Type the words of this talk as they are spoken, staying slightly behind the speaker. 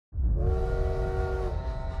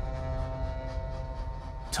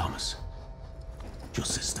your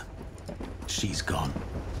sister. She's gone.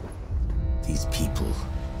 These people,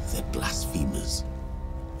 they're blasphemers.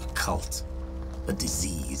 A cult. A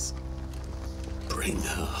disease. Bring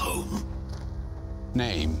her home.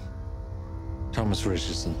 Name? Thomas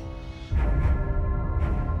Richardson.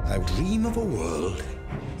 I dream of a world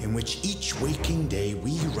in which each waking day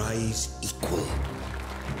we rise equal.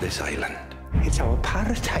 This island, it's our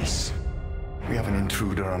paradise. We have an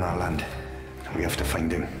intruder on our land, and we have to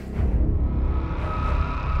find him.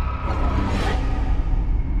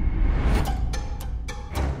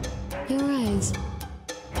 Your eyes.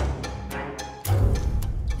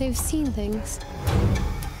 They've seen things.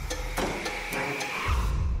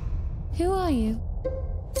 Who are you?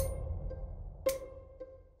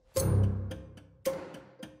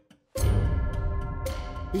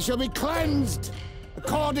 He shall be cleansed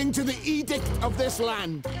according to the edict of this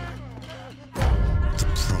land.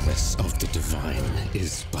 The promise of the divine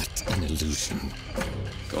is but an illusion.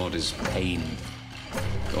 God is pain.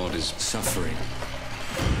 God is suffering.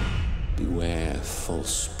 Beware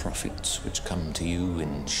false prophets which come to you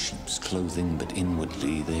in sheep's clothing, but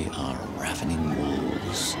inwardly they are ravening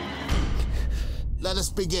wolves. Let us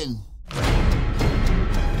begin.